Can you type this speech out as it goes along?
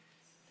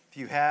If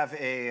you have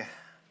a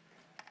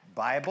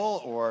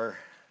Bible or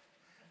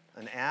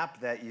an app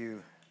that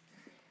you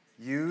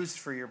use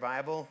for your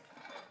Bible,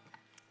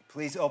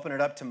 please open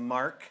it up to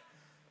Mark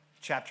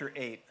chapter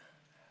 8.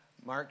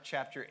 Mark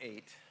chapter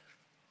 8.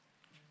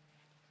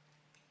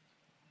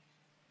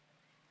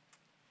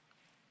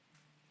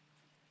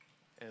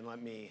 And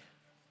let me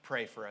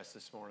pray for us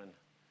this morning.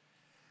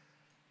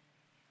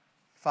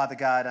 Father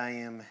God, I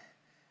am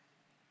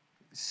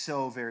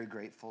so very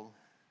grateful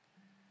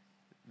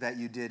that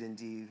you did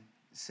indeed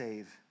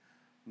save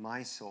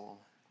my soul.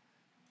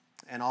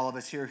 And all of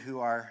us here who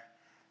are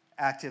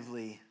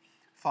actively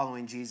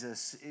following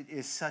Jesus, it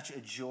is such a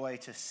joy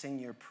to sing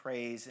your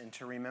praise and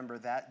to remember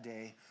that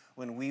day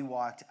when we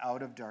walked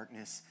out of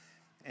darkness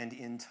and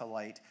into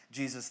light.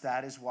 Jesus,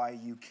 that is why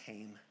you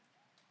came.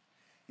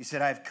 You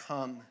said, I've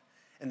come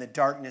and the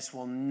darkness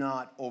will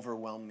not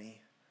overwhelm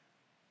me.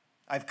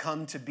 I've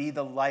come to be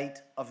the light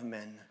of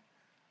men.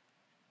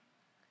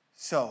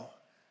 So,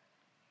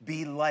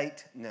 be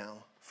light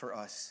now for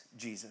us,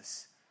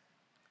 Jesus.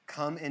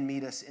 Come and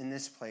meet us in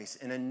this place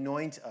and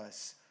anoint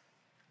us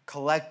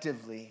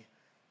collectively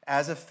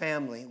as a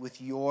family with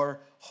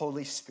your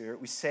Holy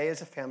Spirit. We say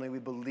as a family, we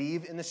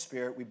believe in the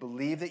Spirit. We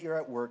believe that you're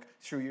at work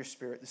through your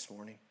Spirit this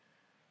morning.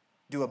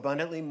 Do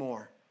abundantly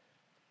more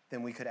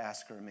than we could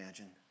ask or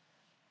imagine.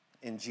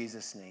 In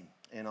Jesus' name.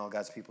 And all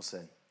God's people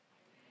said,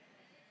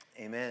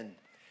 amen.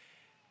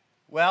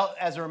 Well,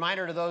 as a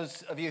reminder to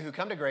those of you who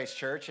come to Grace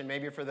Church, and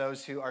maybe for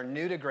those who are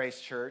new to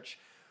Grace Church,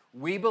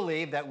 we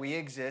believe that we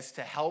exist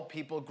to help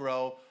people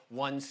grow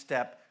one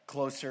step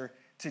closer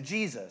to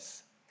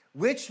Jesus.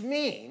 Which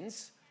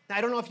means, I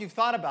don't know if you've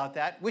thought about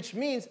that, which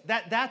means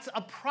that that's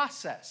a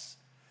process.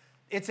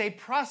 It's a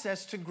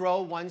process to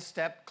grow one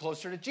step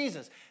closer to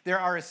Jesus. There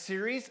are a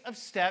series of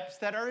steps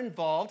that are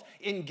involved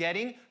in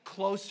getting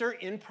closer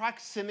in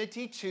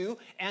proximity to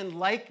and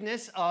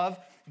likeness of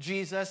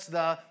Jesus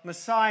the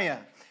Messiah.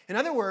 In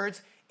other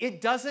words,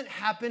 it doesn't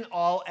happen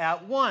all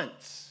at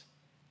once.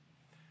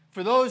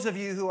 For those of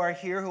you who are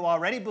here who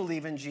already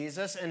believe in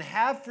Jesus and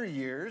have for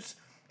years,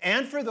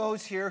 and for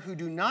those here who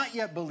do not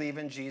yet believe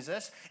in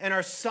Jesus and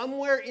are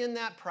somewhere in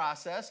that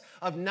process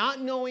of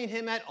not knowing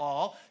him at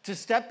all, to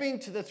stepping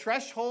to the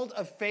threshold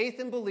of faith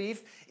and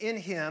belief in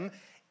him,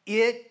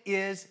 it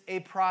is a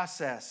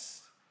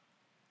process.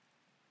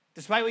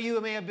 Despite what you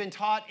may have been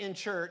taught in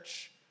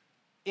church,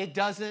 it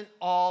doesn't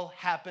all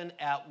happen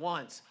at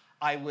once.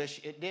 I wish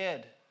it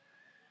did.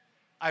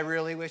 I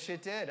really wish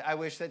it did. I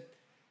wish that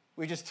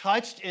we just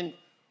touched and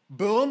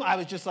boom, I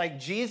was just like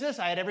Jesus.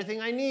 I had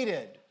everything I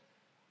needed.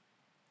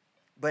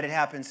 But it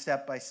happened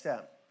step by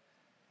step.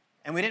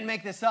 And we didn't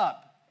make this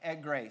up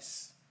at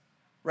Grace.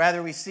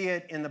 Rather, we see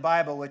it in the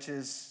Bible, which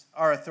is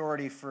our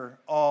authority for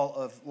all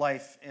of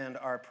life and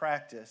our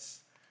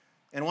practice.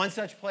 And one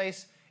such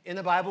place in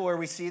the Bible where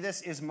we see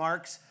this is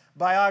Mark's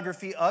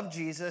biography of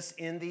Jesus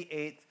in the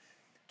 8th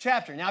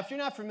chapter. Now, if you're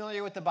not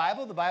familiar with the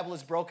Bible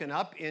is broken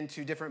up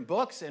into different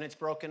books, and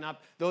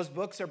those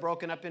books are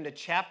broken up into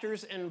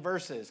chapters and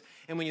verses.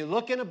 And when you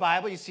look in a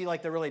Bible, you see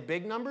like the really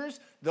big numbers,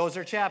 those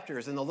are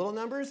chapters, and the little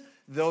numbers,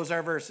 those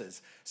are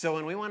verses. So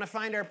when we want to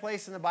find our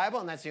place in the Bible,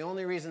 and that's the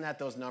only reason that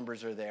those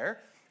numbers are there,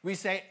 we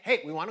say,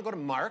 hey, we want to go to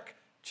Mark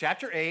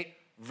chapter 8,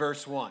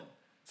 verse 1.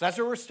 So that's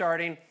where we're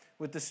starting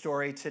with the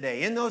story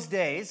today. In those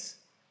days,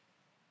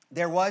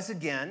 there was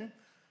again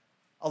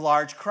a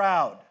large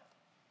crowd.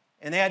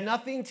 And they had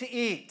nothing to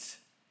eat,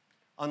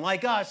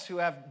 unlike us who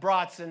have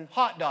brats and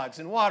hot dogs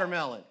and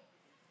watermelon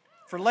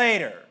for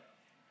later.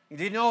 You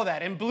didn't know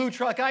that. And Blue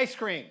Truck ice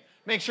cream.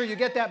 Make sure you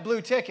get that blue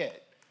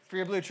ticket for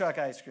your Blue Truck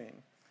ice cream.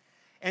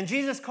 And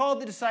Jesus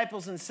called the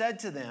disciples and said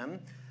to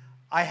them,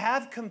 I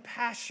have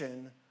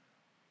compassion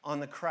on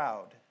the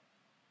crowd.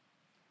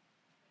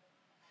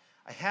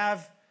 I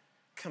have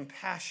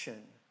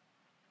compassion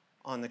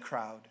on the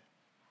crowd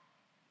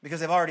because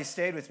they've already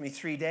stayed with me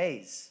 3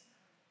 days.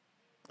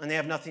 And they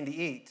have nothing to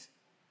eat.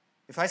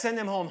 If I send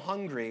them home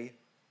hungry,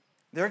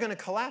 they're going to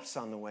collapse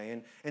on the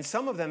way. And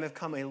some of them have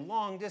come a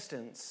long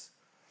distance.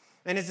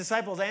 And his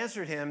disciples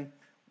answered him,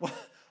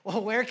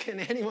 well, where can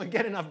anyone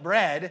get enough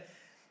bread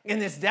in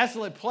this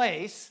desolate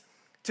place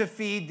to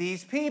feed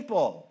these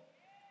people?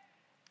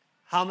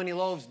 How many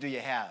loaves do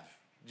you have?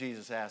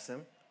 Jesus asked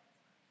them.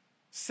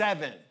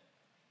 7,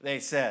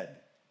 they said.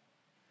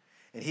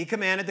 And he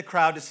commanded the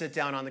crowd to sit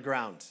down on the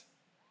ground.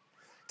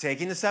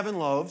 Taking the 7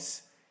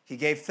 loaves, he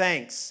gave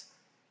thanks,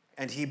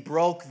 and he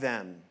broke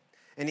them,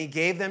 and he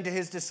gave them to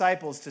his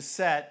disciples to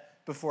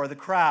set before the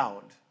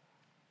crowd.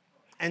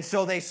 And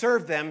so they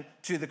served them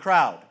to the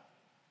crowd.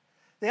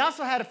 They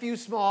also had a few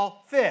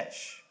small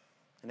fish,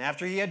 and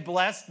after he had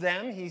blessed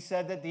them, he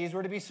said that these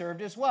were to be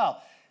served as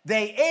well.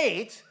 They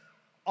ate,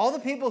 all the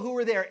people who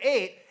were there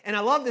ate, and I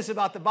love this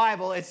about the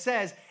Bible, it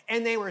says,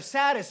 and they were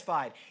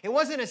satisfied. It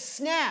wasn't a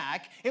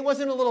snack. It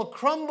wasn't a little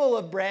crumble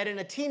of bread and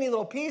a teeny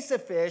little piece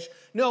of fish.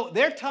 No,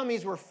 their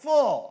tummies were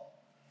full.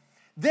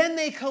 Then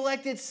they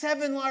collected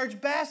 7 large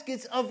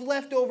baskets of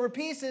leftover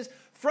pieces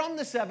from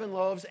the 7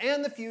 loaves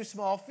and the few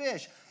small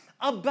fish.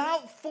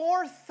 About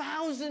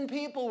 4,000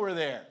 people were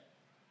there.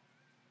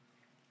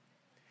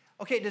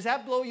 Okay, does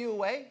that blow you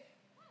away?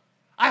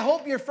 I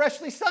hope you're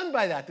freshly stunned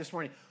by that this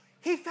morning.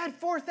 He fed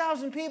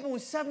 4,000 people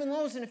with 7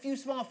 loaves and a few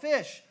small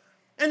fish,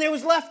 and there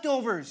was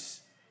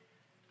leftovers.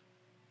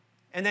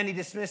 And then he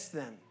dismissed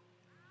them.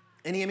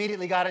 And he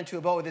immediately got into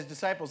a boat with his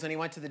disciples, and he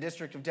went to the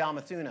district of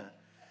Dalmathuna.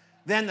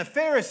 Then the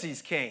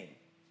Pharisees came,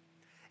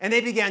 and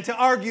they began to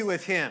argue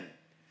with him,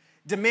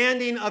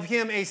 demanding of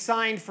him a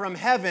sign from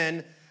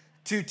heaven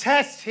to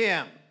test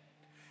him.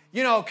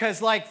 You know,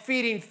 because like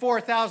feeding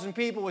 4,000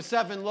 people with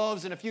 7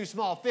 loaves and a few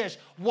small fish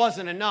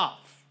wasn't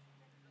enough.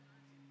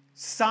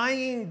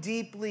 Sighing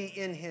deeply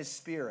in his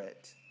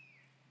spirit.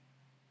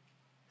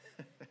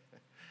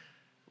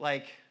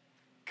 Like,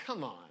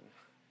 come on,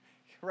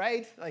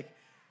 right? Like,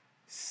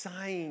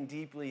 sighing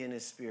deeply in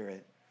his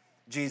spirit,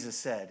 Jesus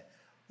said,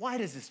 "Why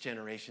does this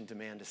generation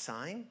demand a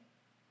sign?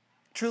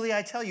 Truly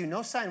I tell you,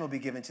 no sign will be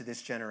given to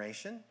this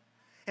generation."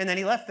 And then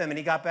he left them and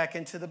he got back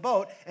into the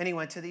boat and he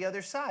went to the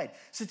other side.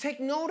 So take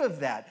note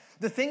of that.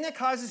 The thing that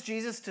causes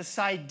Jesus to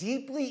sigh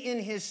deeply in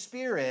his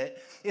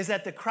spirit is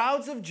that the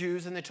crowds of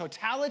Jews and the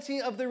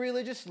totality of the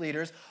religious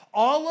leaders,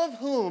 all of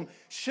whom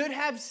should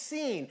have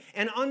seen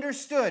and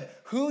understood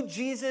who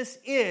Jesus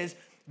is,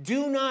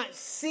 do not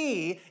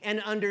see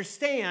and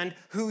understand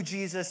who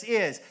Jesus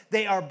is.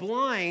 They are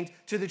blind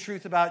to the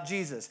truth about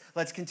Jesus.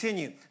 Let's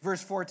continue.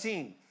 Verse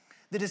 14.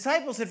 The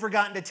disciples had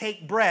forgotten to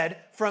take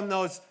bread from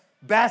those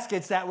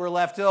baskets that were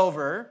left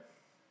over,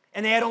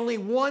 and they had only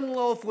 1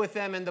 loaf with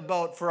them in the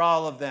boat for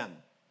all of them.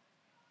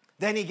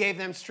 Then he gave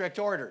them strict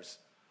orders.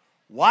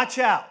 Watch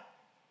out.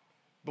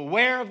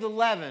 Beware of the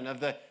leaven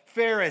of the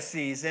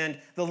Pharisees and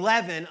the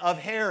leaven of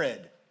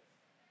Herod.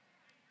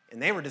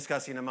 And they were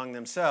discussing among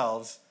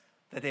themselves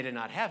that they did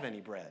not have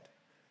any bread,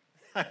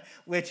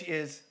 which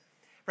is,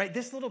 right,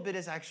 this little bit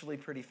is actually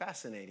pretty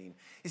fascinating.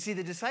 You see,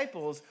 the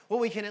disciples, what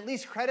we can at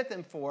least credit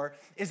them for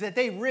is that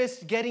they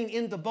risked getting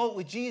in the boat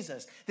with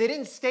Jesus. They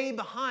didn't stay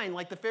behind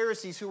like the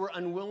Pharisees who were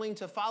unwilling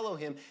to follow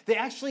him. They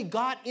actually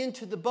got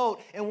into the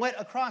boat and went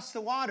across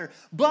the water.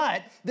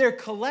 But their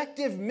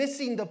collective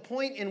missing the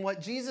point in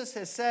what Jesus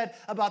has said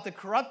about the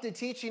corrupted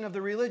teaching of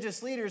the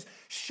religious leaders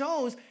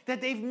shows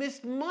that they've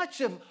missed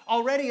much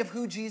already of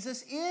who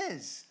Jesus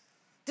is.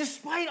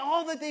 Despite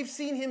all that they've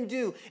seen him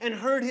do and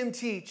heard him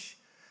teach,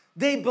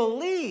 they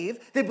believe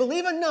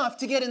enough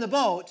to get in the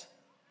boat,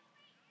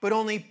 but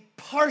only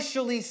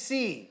partially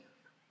see,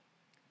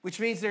 which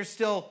means they're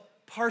still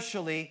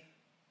partially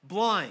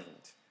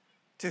blind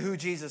to who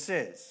Jesus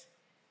is.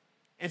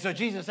 And so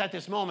Jesus at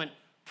this moment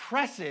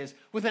presses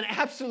with an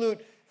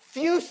absolute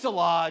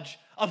fuselage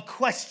of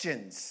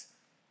questions.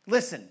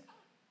 Listen,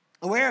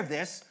 aware of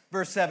this,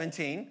 verse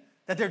 17,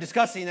 that they're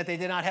discussing that they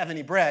did not have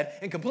any bread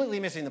and completely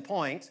missing the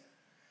point,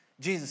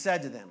 Jesus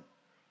said to them,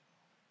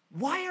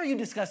 "Why are you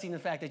discussing the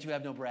fact that you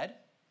have no bread?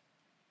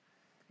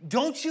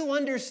 Don't you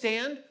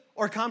understand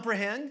or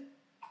comprehend?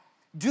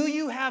 Do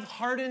you have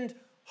hardened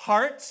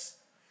hearts?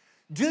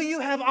 Do you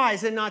have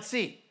eyes and not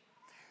see?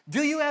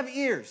 Do you have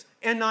ears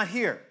and not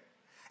hear?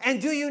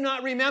 And do you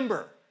not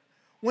remember?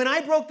 When I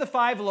broke the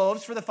 5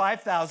 loaves for the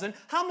 5,000,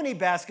 how many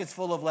baskets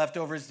full of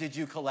leftovers did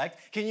you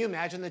collect?" Can you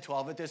imagine the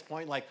 12 at this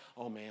point? Like,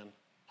 oh man,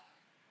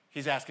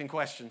 he's asking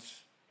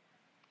questions.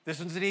 This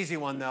one's an easy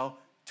one though.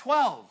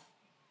 12.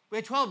 We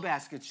had 12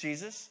 baskets,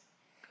 Jesus.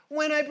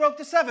 When I broke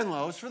the 7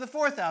 loaves for the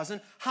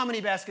 4,000, how many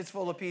baskets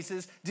full of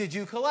pieces did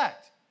you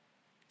collect?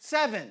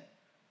 7,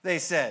 they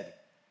said.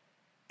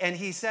 And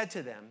he said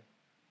to them,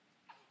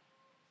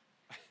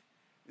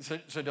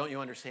 so don't you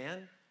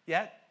understand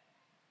yet?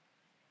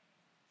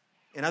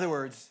 In other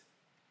words,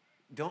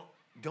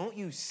 don't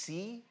you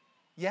see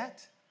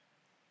yet?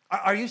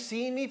 Are you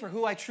seeing me for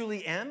who I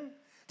truly am?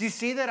 Do you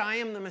see that I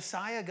am the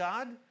Messiah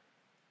God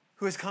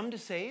who has come to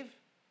save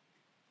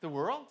the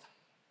world?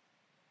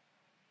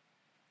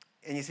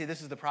 And you see,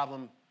 this is the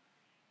problem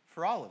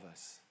for all of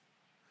us.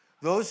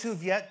 Those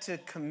who've yet to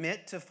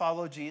commit to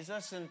follow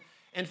Jesus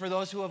and for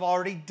those who have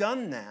already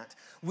done that,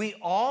 we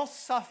all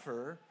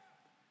suffer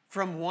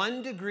from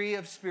one degree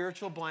of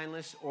spiritual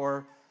blindness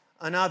or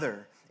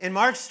another. In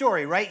Mark's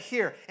story right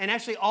here, and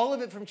actually all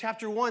of it from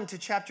chapter 1 to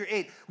chapter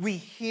 8, we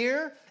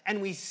hear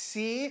and we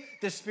see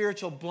the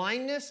spiritual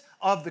blindness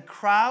of the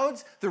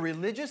crowds, the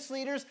religious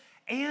leaders,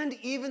 and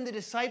even the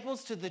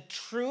disciples to the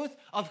truth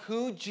of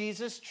who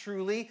Jesus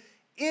truly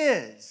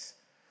is.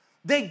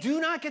 They do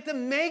not get the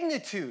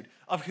magnitude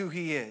of who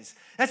he is.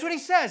 That's what he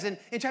says in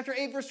chapter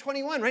 8, verse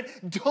 21,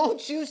 right?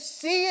 Don't you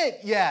see it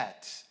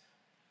yet?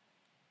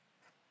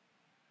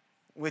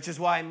 Which is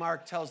why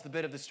Mark tells the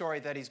bit of the story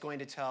that he's going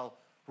to tell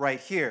right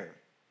here.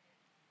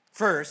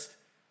 First,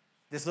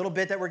 this little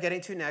bit that we're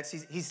getting to next,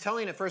 he's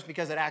telling it first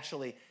because it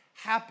actually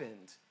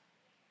happened.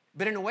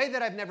 But in a way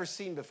that I've never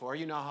seen before.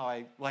 You know how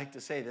I like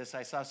to say this.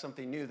 I saw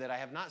something new that I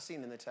have not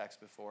seen in the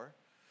text before.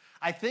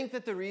 I think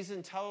that the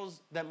reason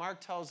that Mark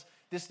tells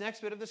this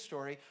next bit of the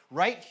story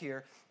right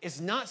here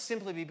is not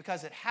simply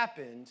because it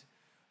happened,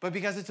 but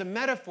because it's a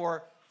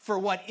metaphor for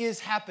what is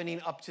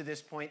happening up to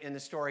this point in the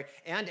story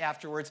and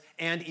afterwards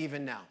and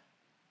even now.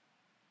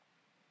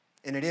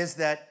 And it is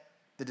that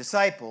the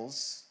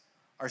disciples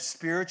are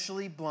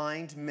spiritually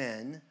blind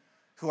men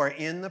who are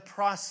in the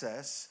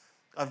process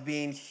of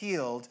being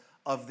healed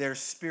of their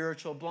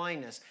spiritual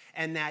blindness.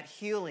 And that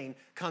healing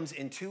comes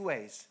in two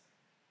ways.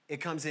 It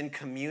comes in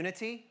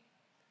community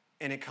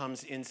and it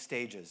comes in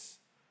stages.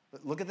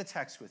 Look at the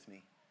text with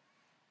me.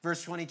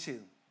 Verse 22.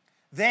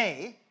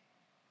 They,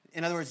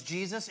 in other words,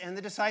 Jesus and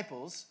the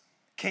disciples,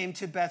 came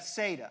to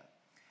Bethsaida.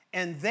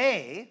 And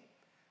they,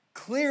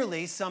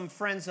 clearly some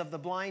friends of the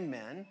blind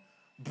man,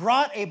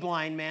 brought a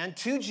blind man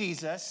to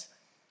Jesus,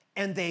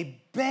 and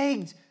they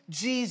begged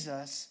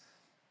Jesus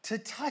to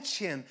touch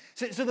him.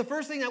 So the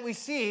first thing that we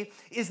see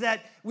is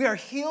that we are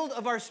healed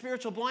of our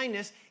spiritual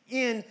blindness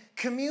in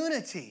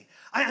community.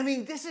 I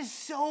mean, this is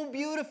so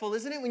beautiful,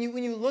 isn't it? When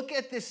you look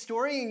at this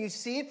story and you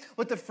see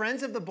what the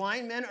friends of the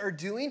blind man are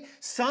doing,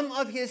 some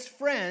of his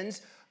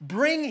friends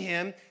bring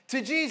him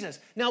to Jesus.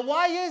 Now,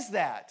 why is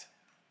that?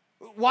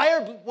 Why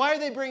are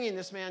they bringing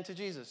this man to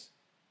Jesus?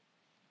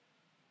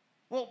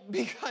 Well,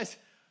 because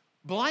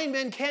blind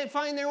men can't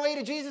find their way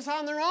to Jesus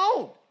on their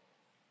own,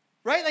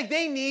 right? Like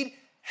they need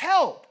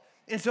help.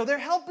 And so they're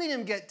helping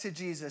him get to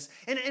Jesus.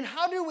 And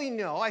how do we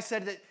know? I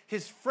said that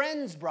his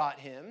friends brought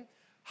him.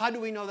 How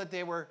do we know that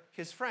they were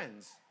his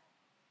friends?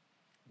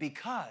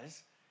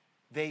 Because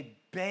they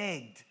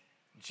begged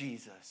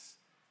Jesus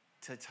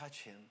to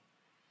touch him.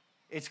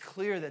 It's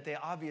clear that they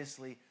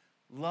obviously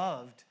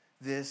loved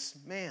this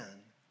man.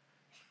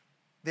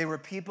 They were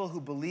people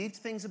who believed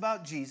things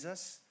about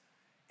Jesus,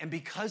 and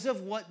because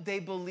of what they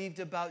believed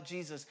about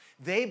Jesus,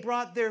 they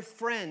brought their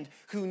friend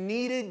who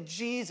needed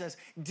Jesus,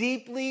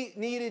 deeply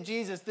needed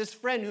Jesus, this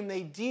friend whom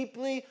they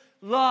deeply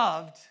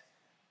loved,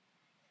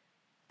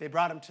 they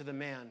brought him to the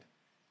man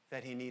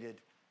that he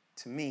needed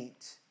to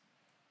meet.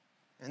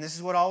 And this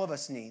is what all of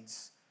us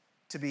needs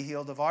to be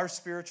healed of our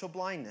spiritual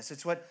blindness.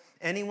 It's what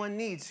anyone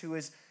needs who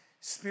is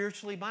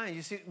spiritually blind.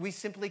 You see, we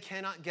simply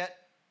cannot get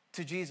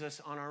to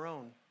Jesus on our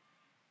own.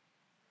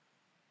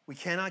 We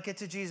cannot get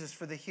to Jesus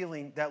for the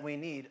healing that we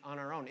need on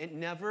our own. It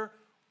never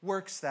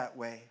works that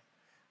way.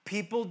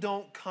 People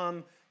don't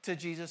come to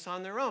Jesus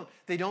on their own.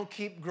 They don't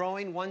keep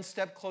growing one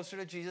step closer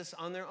to Jesus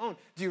on their own.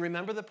 Do you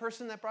remember the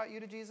person that brought you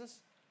to Jesus?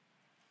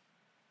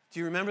 Do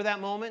you remember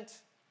that moment?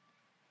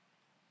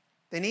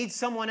 They need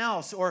someone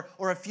else or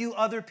a few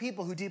other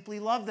people who deeply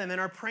love them and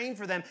are praying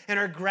for them and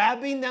are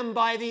grabbing them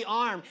by the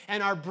arm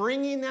and are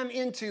bringing them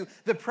into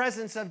the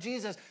presence of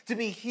Jesus to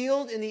be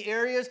healed in the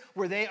areas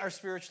where they are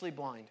spiritually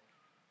blind.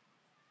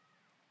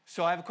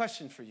 So I have a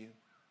question for you.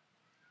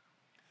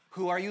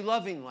 Who are you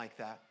loving like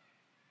that?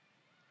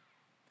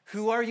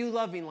 Who are you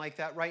loving like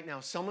that right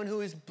now? Someone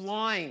who is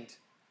blind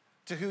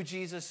to who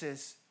Jesus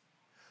is.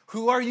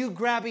 Who are you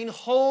grabbing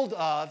hold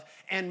of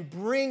and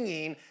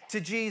bringing to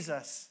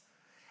Jesus?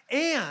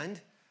 And,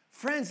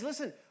 friends,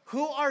 listen,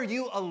 who are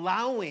you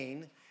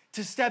allowing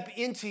to step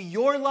into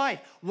your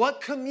life? What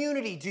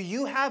community do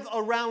you have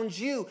around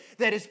you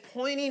that is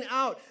pointing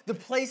out the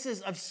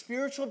places of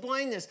spiritual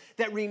blindness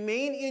that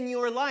remain in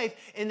your life,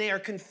 and they are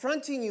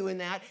confronting you in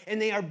that,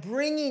 and they are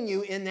bringing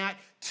you in that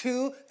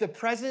to the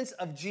presence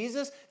of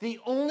Jesus, the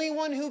only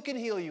one who can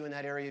heal you in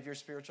that area of your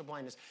spiritual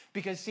blindness?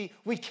 Because, see,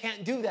 we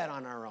can't do that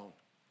on our own.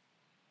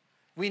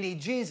 We need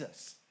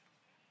Jesus.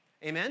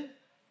 Amen?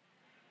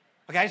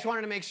 Okay, I just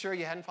wanted to make sure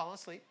you hadn't fallen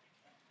asleep.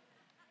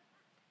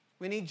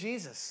 We need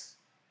Jesus.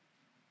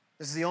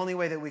 This is the only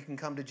way that we can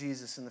come to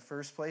Jesus in the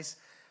first place.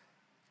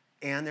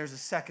 And there's a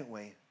second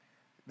way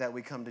that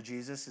we come to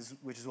Jesus,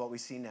 which is what we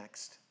see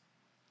next.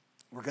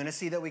 We're going to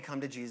see that we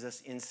come to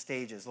Jesus in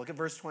stages. Look at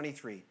verse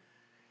 23.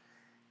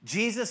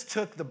 Jesus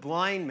took the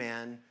blind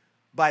man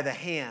by the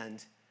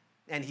hand,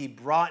 and he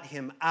brought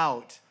him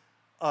out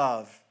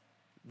of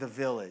the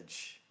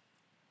village.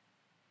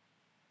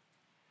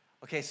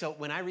 Okay, so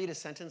when I read a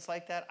sentence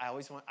like that, I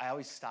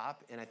always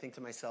stop and I think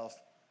to myself,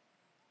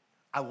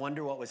 I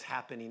wonder what was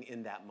happening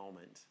in that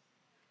moment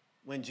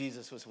when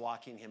Jesus was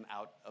walking him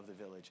out of the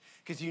village.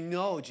 Because you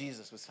know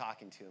Jesus was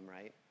talking to him,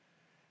 right?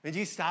 And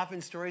you stop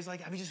in stories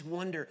like, I just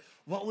wonder,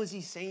 what was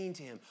he saying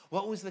to him?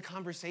 What was the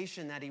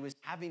conversation that he was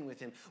having with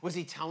him? Was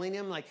he telling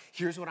him, like,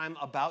 here's what I'm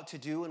about to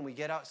do when we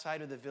get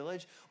outside of the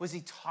village? Was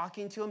he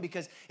talking to him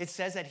because it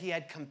says that he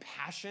had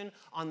compassion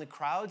on the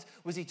crowds?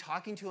 Was he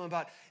talking to him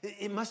about,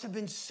 it must have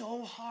been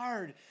so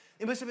hard.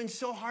 It must have been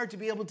so hard to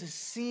be able to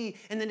see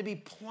and then to be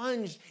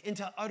plunged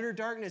into utter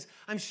darkness.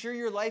 I'm sure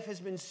your life has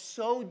been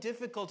so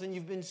difficult and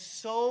you've been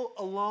so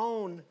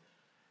alone.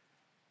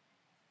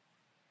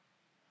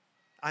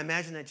 I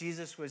imagine that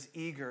Jesus was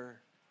eager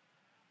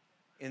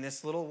in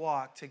this little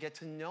walk to get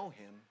to know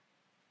him,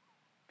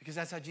 because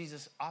that's how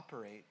Jesus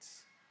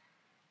operates.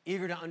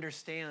 Eager to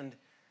understand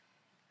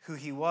who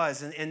he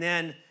was. And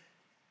then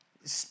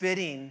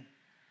spitting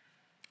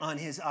on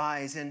his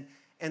eyes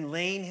and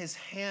laying his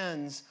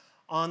hands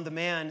on the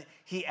man,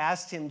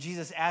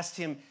 Jesus asked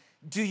him,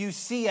 do you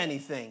see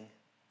anything?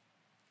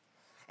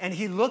 And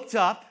he looked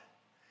up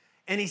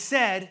and he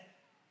said,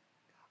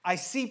 I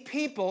see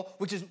people,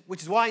 which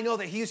is why I know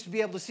that he used to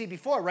be able to see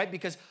before, right?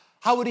 Because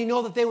how would he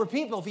know that they were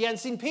people if he hadn't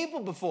seen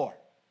people before?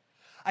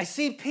 I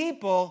see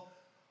people,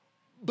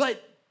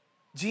 but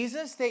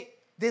Jesus, they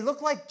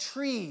look like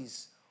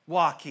trees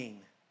walking.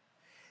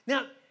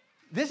 Now,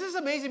 this is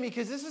amazing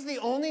because this is the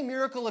only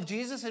miracle of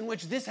Jesus in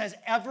which this has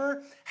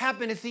ever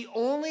happened. It's the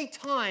only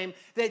time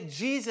that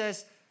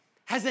Jesus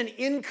has an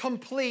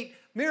incomplete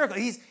miracle.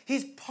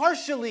 He's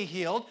partially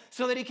healed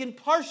so that he can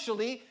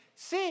partially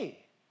see.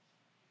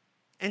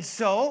 And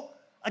so,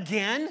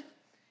 again,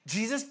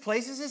 Jesus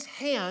places his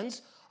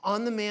hands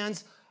on the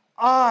man's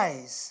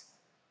eyes.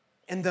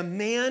 And the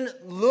man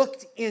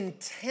looked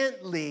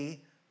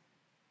intently,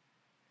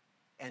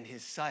 and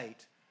his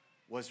sight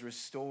was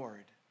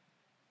restored.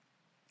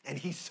 And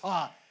he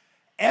saw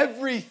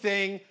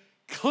everything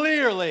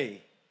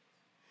clearly.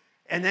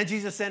 And then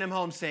Jesus sent him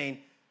home saying,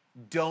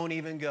 don't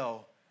even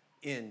go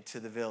into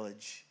the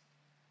village.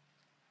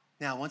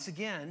 Now, once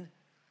again,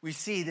 we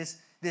see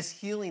this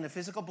healing of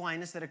physical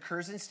blindness that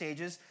occurs in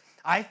stages,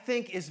 I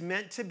think is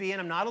meant to be,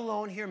 and I'm not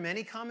alone here,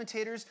 many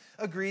commentators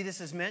agree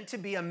this is meant to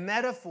be a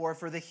metaphor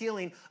for the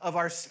healing of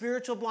our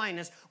spiritual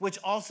blindness, which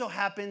also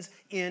happens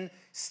in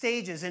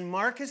stages. And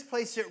Mark has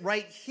placed it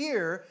right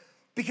here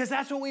because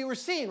that's what we were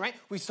seeing, right?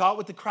 We saw it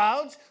with the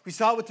crowds, we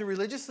saw it with the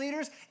religious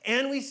leaders,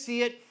 and we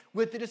see it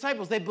with the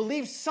disciples. They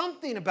believe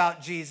something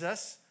about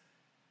Jesus,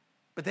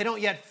 but they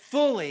don't yet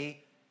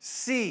fully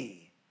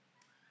see,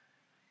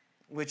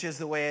 which is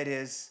the way it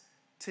is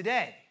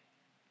today.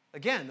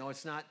 Again, though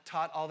it's not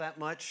taught all that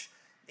much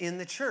in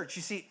the church.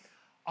 You see,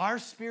 our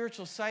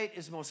spiritual sight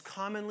is most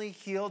commonly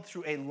healed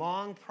through a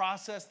long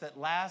process that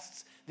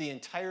lasts the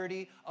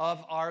entirety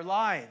of our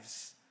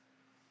lives.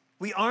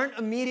 We aren't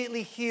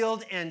immediately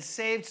healed and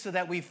saved so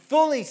that we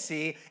fully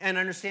see and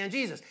understand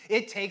Jesus.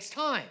 It takes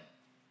time.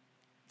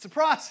 It's a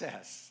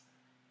process.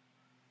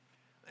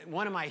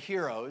 One of my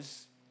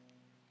heroes,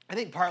 I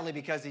think partly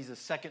because he's a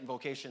second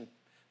vocation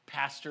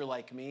pastor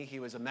like me. He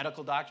was a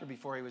medical doctor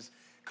before he was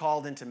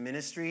called into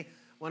ministry.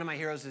 One of my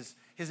heroes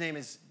his name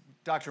is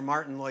Dr.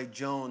 Martin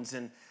Lloyd-Jones,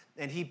 and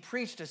he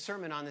preached a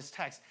sermon on this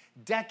text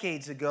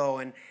decades ago,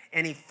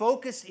 and he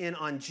focused in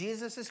on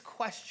Jesus'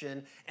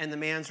 question and the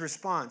man's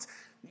response.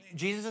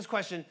 Jesus'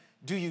 question,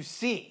 do you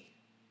see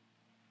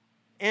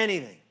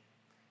anything?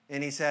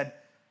 And he said,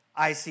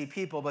 I see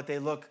people, but they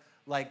look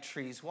like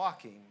trees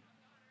walking.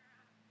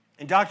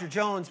 And Dr.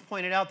 Jones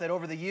pointed out that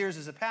over the years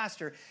as a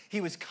pastor,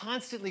 he was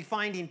constantly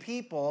finding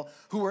people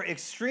who were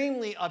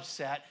extremely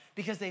upset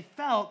because they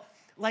felt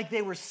like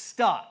they were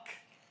stuck.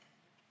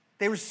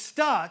 They were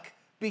stuck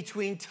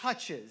between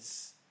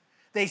touches.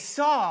 They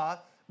saw,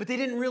 but they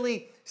didn't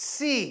really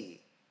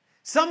see.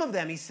 Some of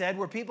them, he said,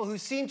 were people who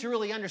seemed to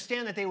really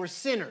understand that they were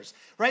sinners,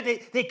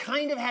 right? They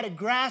kind of had a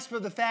grasp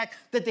of the fact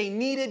that they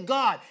needed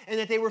God and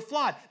that they were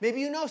flawed.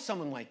 Maybe you know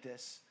someone like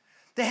this.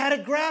 They had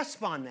a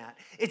grasp on that.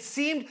 It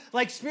seemed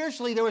like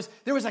spiritually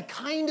there was a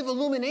kind of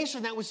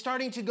illumination that was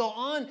starting to go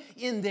on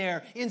in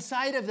there,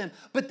 inside of them.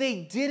 But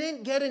they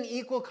didn't get an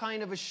equal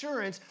kind of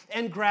assurance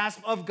and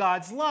grasp of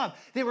God's love.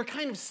 They were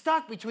kind of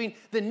stuck between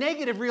the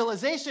negative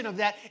realization of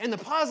that and the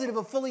positive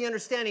of fully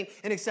understanding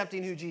and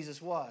accepting who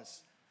Jesus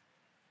was.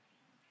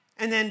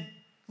 And then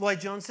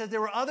Lloyd-Jones said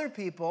there were other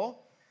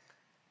people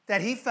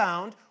that he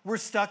found were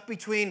stuck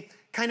between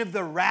kind of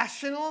the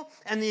rational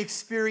and the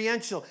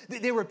experiential.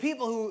 They were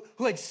people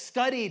who had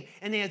studied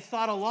and they had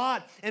thought a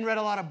lot and read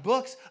a lot of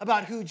books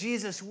about who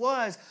Jesus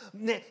was.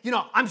 You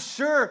know, I'm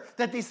sure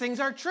that these things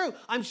are true.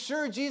 I'm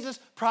sure Jesus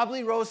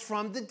probably rose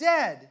from the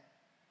dead.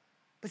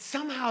 But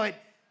somehow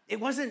it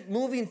wasn't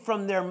moving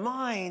from their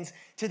minds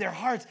to their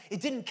hearts. It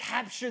didn't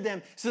capture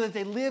them so that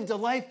they lived a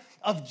life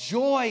of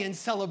joy and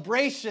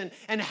celebration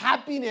and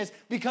happiness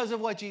because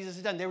of what Jesus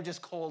had done. They were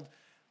just cold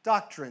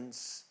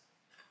doctrines.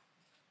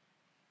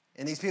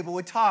 And these people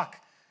would talk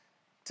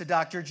to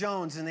Dr.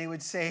 Jones, and he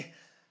would say,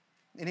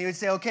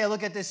 okay,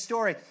 look at this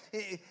story.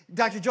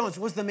 Dr. Jones,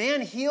 was the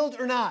man healed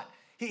or not?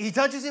 He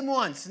touches him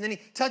once, and then he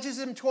touches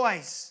him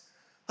twice.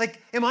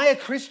 Like, am I a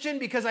Christian?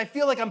 Because I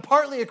feel like I'm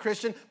partly a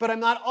Christian, but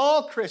I'm not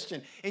all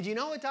Christian. And do you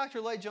know what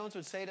Dr. Lloyd-Jones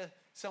would say to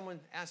someone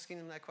asking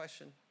him that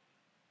question?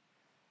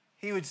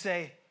 He would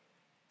say,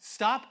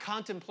 stop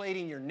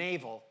contemplating your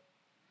navel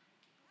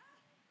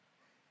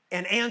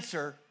and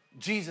answer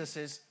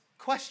Jesus'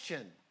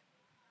 question.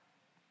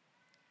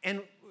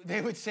 And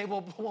they would say,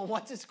 well,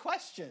 what's his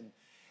question?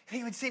 And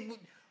he would say,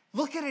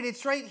 look at it,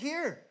 it's right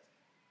here.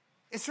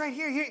 It's right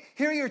here.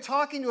 Here you're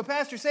talking to a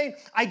pastor saying,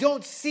 I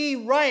don't see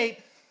right.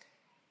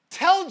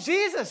 Tell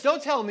Jesus,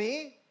 don't tell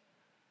me.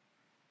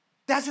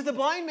 That's what the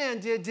blind man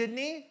did, didn't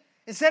he?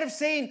 Instead of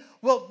saying,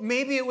 well,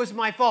 maybe it was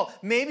my fault.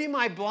 Maybe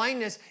my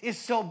blindness is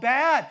so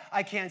bad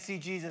I can't see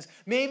Jesus.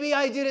 Maybe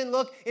I didn't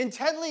look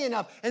intently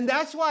enough, and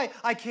that's why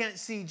I can't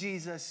see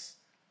Jesus.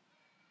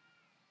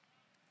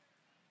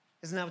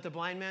 Isn't that what the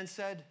blind man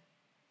said?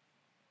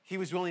 He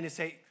was willing to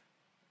say,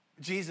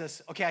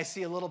 Jesus, okay, I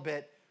see a little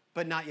bit,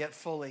 but not yet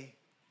fully.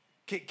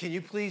 Can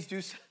you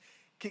please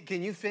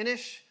can you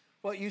finish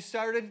what you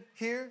started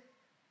here?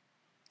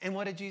 And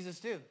what did Jesus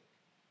do?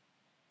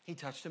 He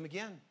touched him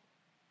again.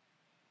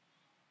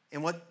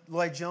 And what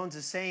Lloyd-Jones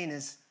is saying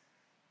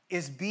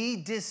is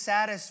be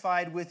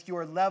dissatisfied with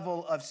your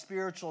level of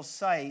spiritual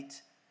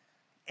sight,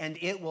 and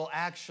it will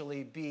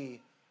actually be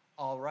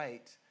all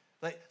right.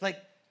 Like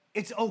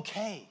it's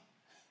okay.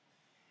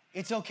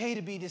 It's okay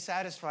to be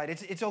dissatisfied.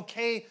 It's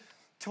okay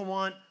to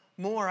want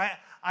more.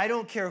 I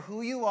don't care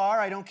who you are.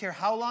 I don't care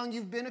how long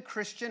you've been a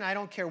Christian. I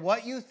don't care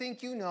what you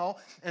think you know.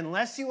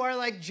 Unless you are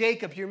like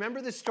Jacob. You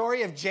remember the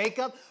story of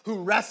Jacob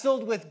who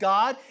wrestled with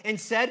God and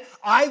said,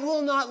 I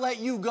will not let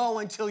you go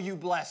until you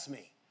bless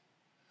me.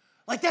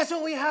 Like, that's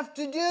what we have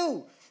to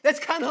do. That's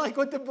kind of like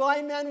what the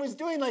blind man was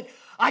doing. Like,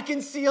 I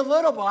can see a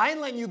little, but I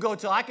ain't letting you go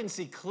till I can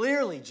see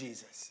clearly,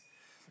 Jesus.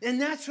 And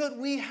that's what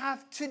we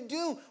have to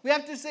do. We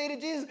have to say to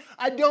Jesus,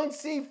 I don't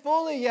see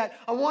fully yet.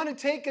 I want to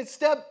take a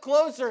step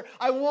closer.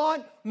 I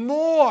want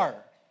more.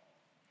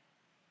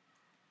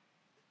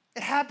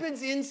 It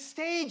happens in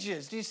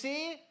stages. Do you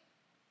see? I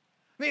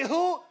mean,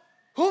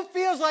 who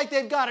feels like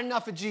they've got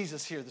enough of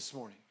Jesus here this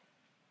morning?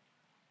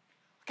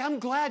 Like, I'm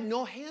glad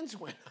no hands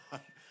went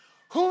up.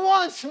 Who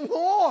wants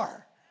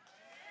more?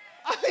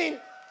 I mean,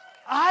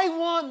 I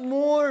want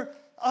more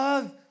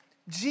of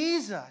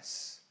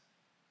Jesus.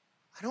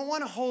 I don't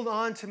want to hold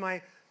on to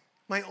my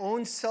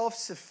own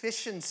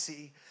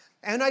self-sufficiency.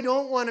 And I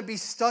don't want to be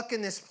stuck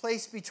in this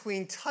place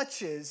between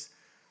touches.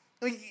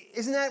 Like,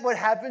 isn't that what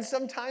happens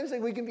sometimes?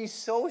 Like, we can be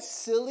so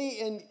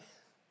silly and,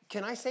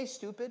 can I say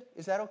stupid?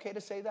 Is that okay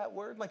to say that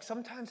word? Like,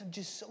 sometimes I'm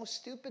just so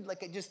stupid.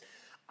 Like,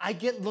 I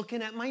get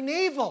looking at my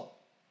navel.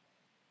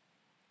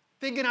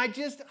 Thinking I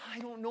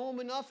don't know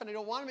him enough and I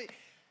don't want him.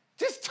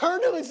 Just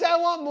turn to him and say, I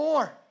want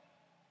more.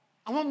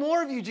 I want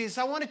more of you, Jesus.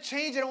 I want to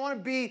change. I don't want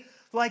to be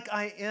like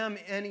I am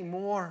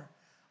anymore.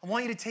 I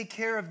want you to take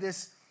care of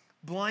this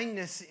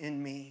blindness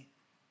in me.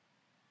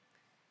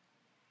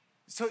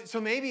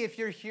 So maybe if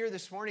you're here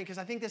this morning, because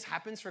I think this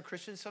happens for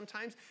Christians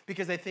sometimes,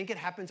 because they think it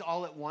happens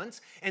all at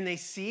once, and they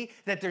see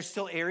that there's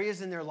still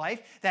areas in their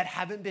life that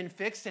haven't been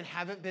fixed and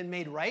haven't been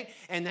made right,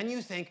 and then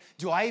you think,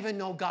 do I even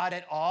know God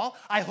at all?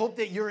 I hope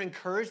that you're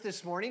encouraged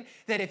this morning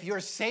that if you're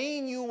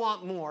saying you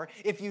want more,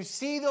 if you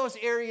see those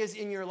areas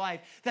in your life,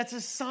 that's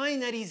a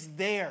sign that he's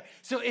there.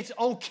 So it's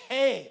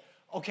okay,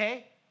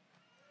 okay?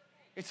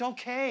 It's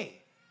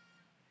okay.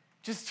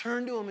 Just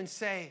turn to him and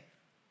say,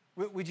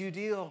 would you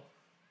deal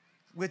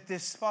with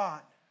this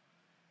spot?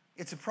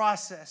 It's a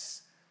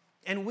process.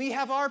 And we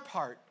have our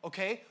part,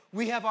 okay?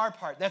 We have our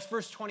part. That's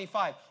verse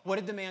 25. What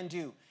did the man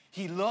do?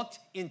 He looked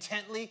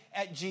intently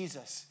at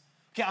Jesus.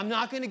 Okay, I'm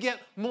not going to get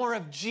more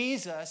of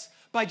Jesus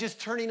by just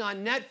turning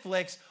on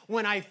Netflix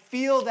when I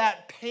feel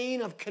that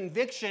pain of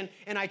conviction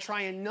and I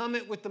try and numb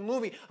it with the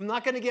movie. I'm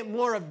not going to get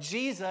more of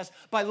Jesus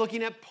by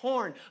looking at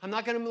porn. I'm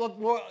not going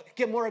to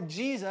get more of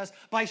Jesus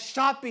by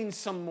shopping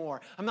some more.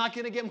 I'm not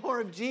going to get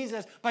more of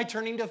Jesus by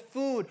turning to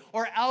food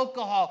or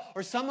alcohol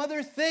or some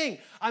other thing.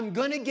 I'm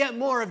going to get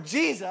more of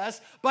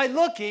Jesus by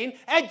looking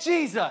at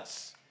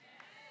Jesus.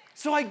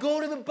 So I go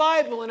to the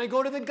Bible and I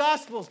go to the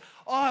Gospels.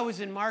 Oh, I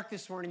was in Mark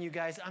this morning, you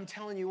guys. I'm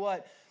telling you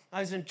what. I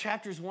was in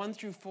chapters 1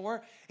 through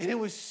 4, and it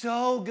was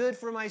so good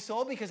for my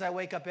soul because I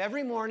wake up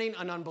every morning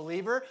an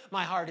unbeliever.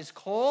 My heart is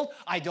cold.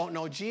 I don't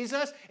know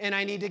Jesus, and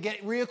I need to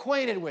get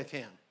reacquainted with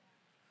him.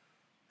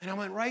 And I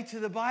went right to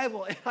the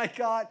Bible, and I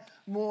got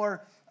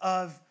more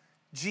of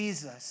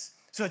Jesus.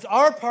 So it's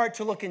our part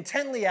to look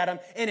intently at him,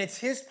 and it's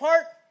his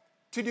part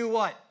to do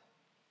what?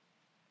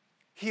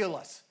 Heal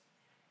us.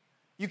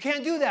 You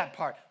can't do that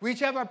part. We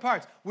each have our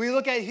parts. We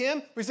look at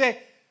him, we say,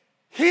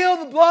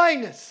 heal the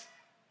blindness.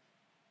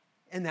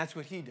 And that's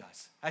what he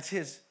does. That's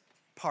his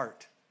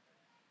part.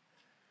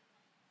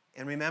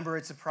 And remember,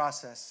 it's a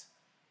process.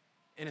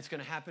 And it's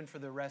going to happen for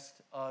the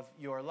rest of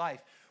your life.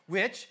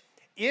 Which,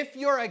 if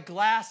you're a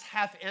glass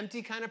half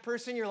empty kind of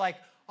person, you're like,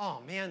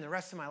 oh man, the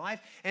rest of my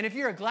life. And if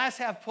you're a glass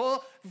half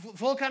full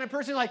kind of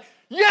person, you're like,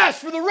 yes,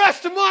 for the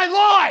rest of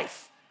my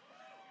life.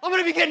 I'm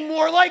going to be getting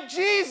more like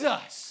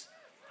Jesus.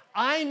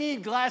 I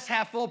need glass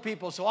half full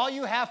people. So all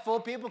you half full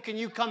people, can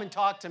you come and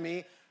talk to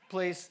me,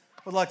 please?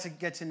 Would love to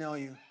get to know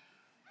you.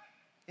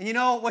 And you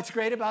know what's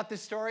great about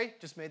this story?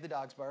 Just made the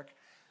dogs bark.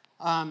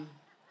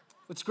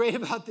 What's great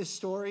about this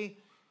story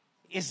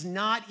is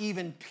not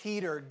even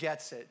Peter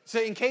gets it.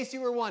 So in case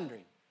you were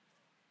wondering,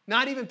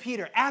 not even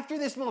Peter, after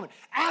this moment,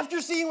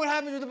 after seeing what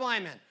happens with the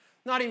blind man,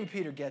 not even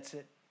Peter gets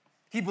it.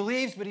 He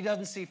believes, but he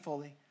doesn't see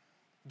fully.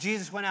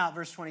 Jesus went out,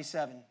 verse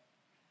 27,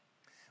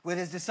 with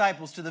his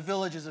disciples to the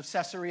villages of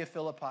Caesarea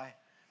Philippi.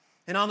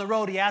 And on the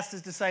road, he asked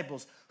his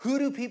disciples, who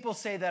do people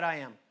say that I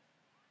am?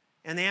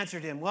 And they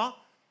answered him, well,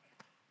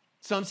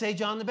 some say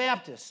John the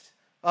Baptist,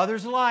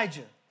 others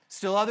Elijah,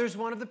 still others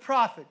one of the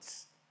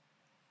prophets.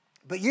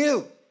 But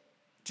you,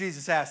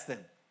 Jesus asked them,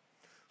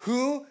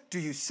 who do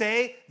you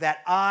say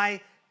that I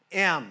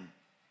am?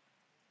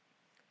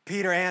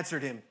 Peter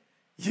answered him,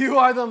 you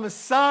are the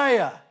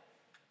Messiah.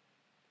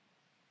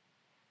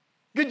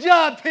 Good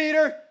job,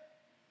 Peter.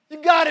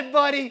 You got it,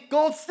 buddy.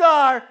 Gold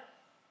star.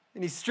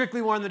 And he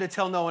strictly warned them to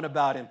tell no one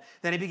about him.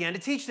 Then he began to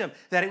teach them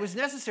that it was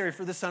necessary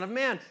for the Son of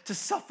Man to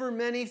suffer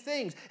many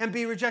things and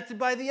be rejected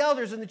by the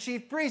elders and the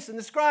chief priests and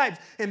the scribes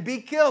and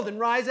be killed and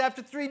rise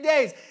after 3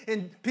 days.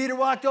 And Peter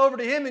walked over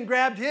to him and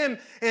grabbed him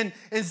and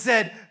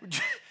said,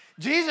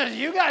 Jesus,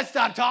 you got to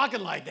stop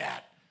talking like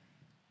that.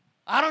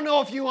 I don't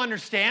know if you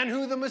understand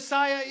who the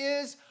Messiah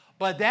is,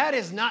 But that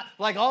is not,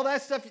 like all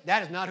that stuff,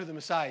 that is not who the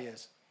Messiah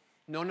is.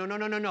 No.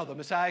 The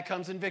Messiah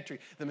comes in victory.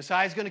 The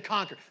Messiah is going to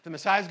conquer. The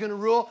Messiah is going to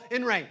rule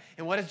and reign.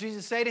 And what does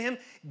Jesus say to him?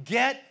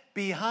 Get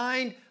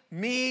behind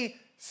me,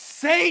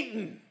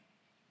 Satan.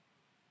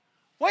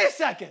 Wait a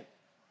second.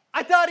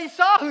 I thought he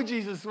saw who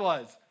Jesus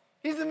was.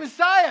 He's the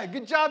Messiah.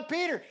 Good job,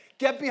 Peter.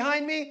 Get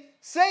behind me,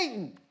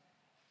 Satan.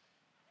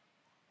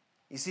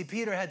 You see,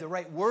 Peter had the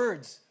right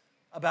words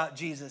about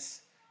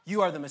Jesus.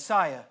 You are the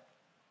Messiah.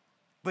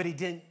 But he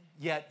didn't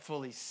yet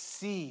fully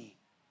see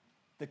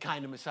the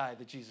kind of Messiah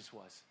that Jesus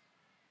was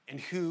and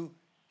who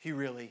he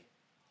really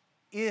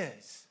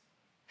is.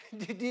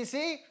 Do you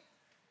see?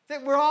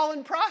 That we're all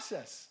in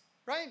process,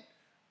 right?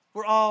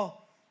 We're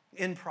all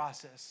in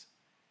process.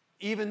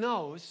 Even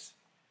those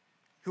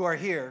who are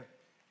here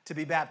to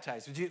be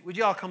baptized. Would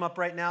you all come up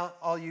right now,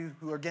 all you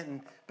who are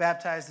getting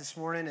baptized this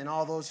morning and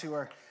all those who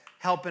are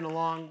helping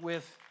along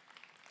with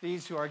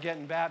these who are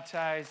getting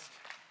baptized.